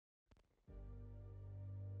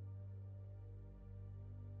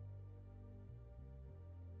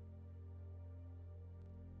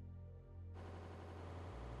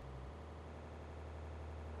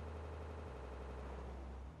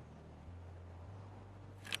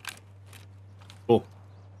Cool.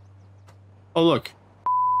 Oh, look.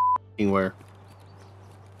 Where?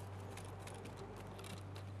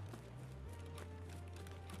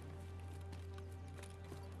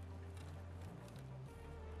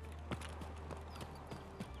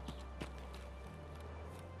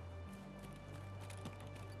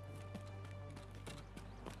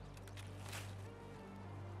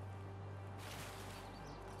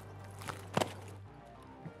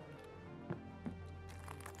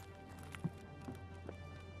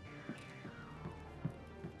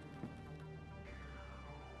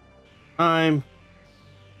 Time.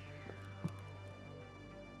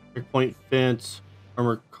 Checkpoint fence.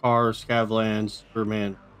 Armored car. Scav lands.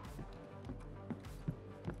 Superman.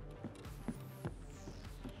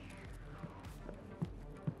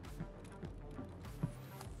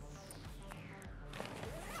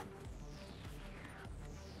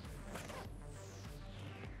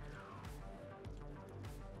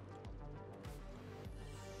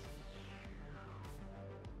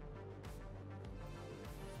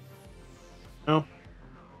 No.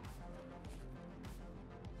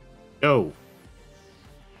 Go.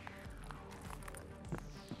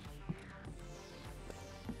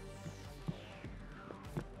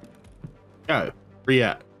 Go. Where you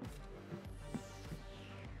at?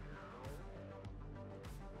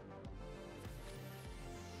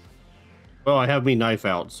 Well, I have me knife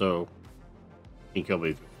out, so you can kill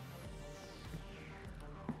me.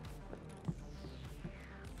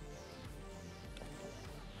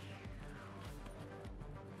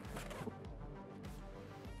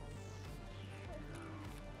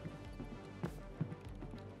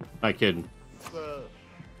 Not kidding.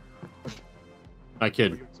 Not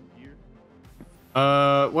kidding.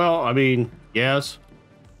 Well, I mean, yes.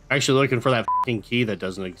 Actually looking for that fucking key that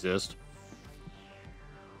doesn't exist.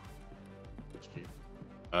 Which key?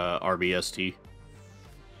 RBST.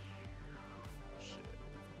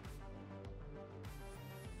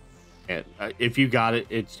 Shit. And if you got it,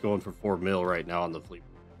 it's going for 4 mil right now on the fleet.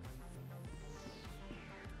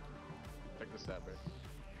 Check this out, bro.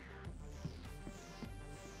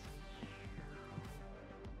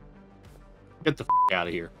 Get the out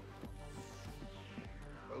of here.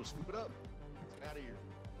 Bro, scoop it up. Get out of here.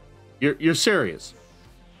 You're serious?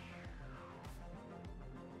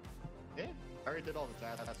 Yeah, I already did all the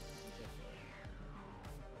tasks.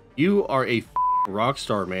 You are a rock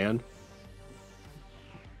star, man.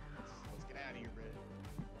 Let's get out of here,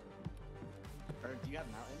 bro. Or, do you have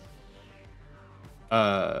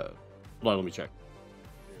mountain? Hold on, let me check.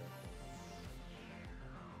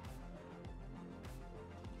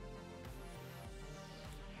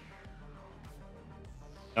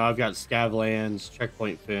 Now I've got scav lands,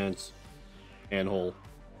 checkpoint fence, handhole.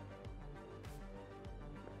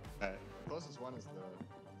 Alright, the closest one is the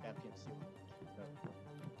PMC.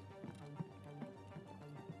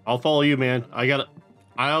 I'll follow you, man.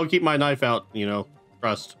 I'll keep my knife out, you know.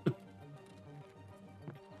 Trust.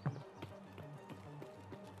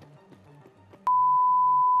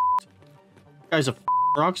 Guy's a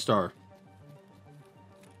rock star.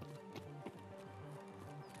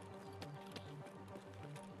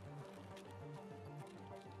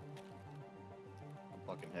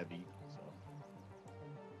 Fucking heavy, so.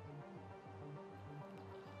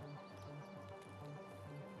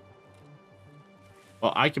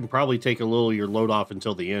 Well, I can probably take a little of your load off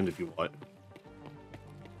until the end if you want.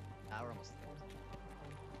 Now we're almost there.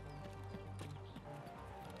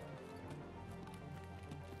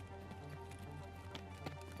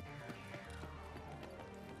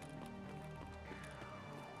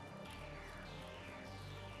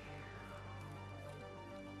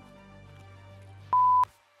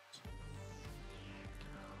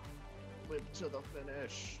 Live to the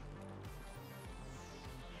finish.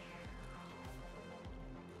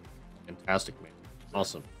 Fantastic, man.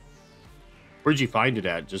 Awesome. Where'd you find it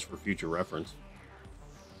at, just for future reference?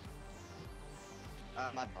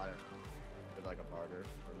 My daughter. Did like a barter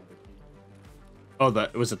for another key.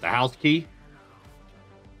 Oh, was it the house key?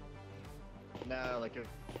 No, like it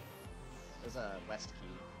was a west key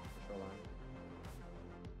control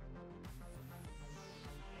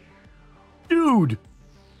line. Dude!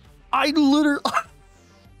 I literally...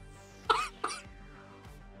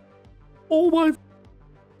 Oh my...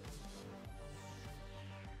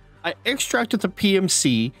 I extracted the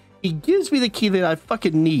PMC. He gives me the key that I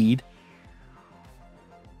fucking need.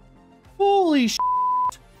 Holy shit.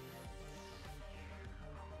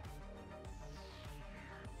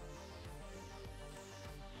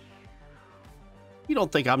 You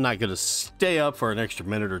don't think I'm not going to stay up for an extra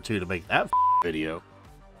minute or two to make that video?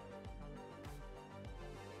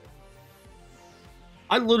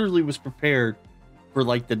 I literally was prepared for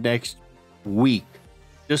like the next week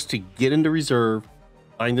just to get into reserve,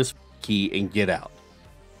 find this key, and get out.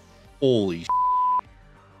 Holy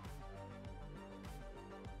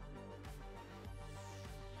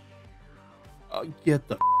get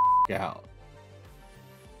the out.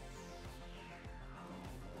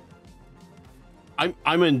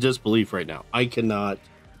 I'm in disbelief right now. I cannot.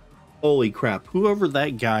 Holy crap! Whoever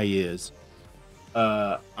that guy is,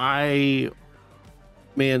 man,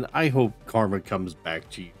 I hope karma comes back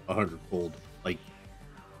to you 100-fold. Like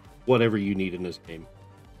whatever you need in this game.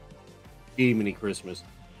 Mini Christmas.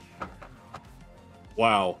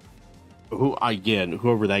 Wow.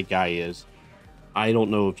 Whoever that guy is, I don't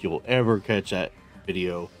know if you'll ever catch that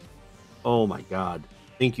video. Oh my God!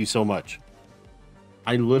 Thank you so much.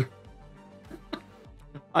 I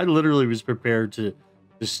literally was prepared to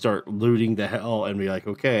just start looting the hell and be like,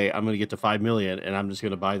 okay, I'm gonna get to 5 million and I'm just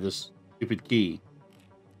gonna buy this stupid key.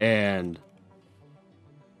 And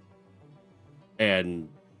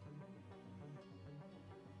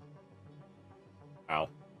wow.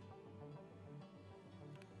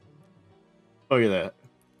 Look at that.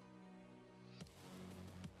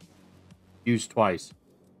 Used twice.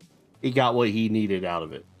 He got what he needed out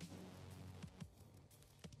of it.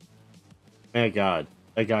 Man, God,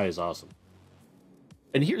 that guy is awesome.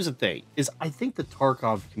 And here's the thing, is I think the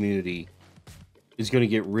Tarkov community is going to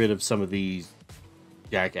get rid of some of these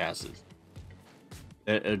jackasses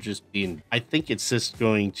that are just being, I think it's just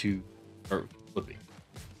going to start flipping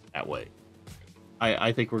that way.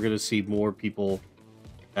 I think we're going to see more people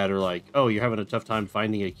that are like, oh, you're having a tough time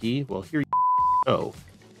finding a key? Well, here you go.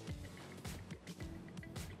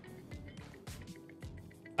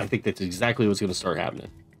 I think that's exactly what's going to start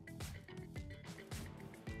happening.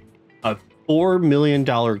 A $4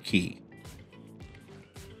 million key.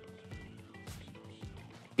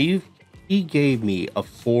 He gave me a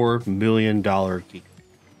 $4 million key.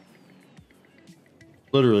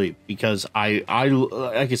 Literally, because I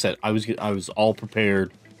like I said, I was all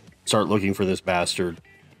prepared to start looking for this bastard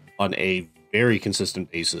on a very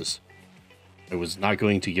consistent basis. I was not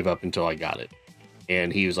going to give up until I got it.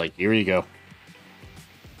 And he was like, here you go.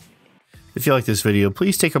 If you like this video,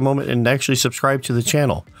 please take a moment and actually subscribe to the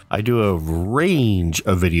channel. I do a range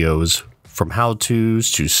of videos from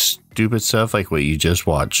how-tos to stupid stuff like what you just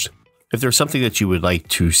watched. If there's something that you would like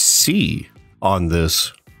to see on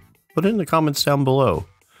this, put it in the comments down below.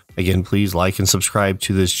 Again, please like and subscribe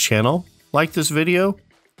to this channel. Like this video.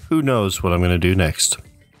 Who knows what I'm going to do next.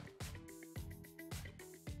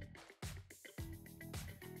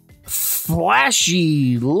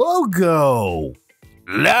 Flashy logo.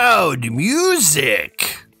 Loud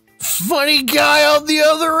music. Funny guy on the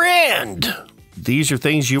other end. These are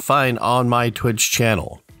things you find on my Twitch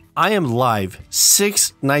channel. I am live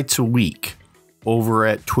 6 nights a week over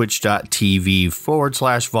at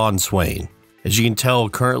twitch.tv/Von Swain. As you can tell,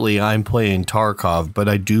 currently I'm playing Tarkov, but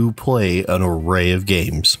I do play an array of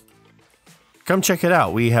games. Come check it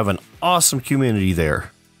out. We have an awesome community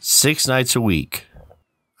there. 6 nights a week.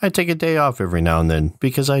 I take a day off every now and then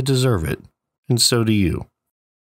because I deserve it. And so do you.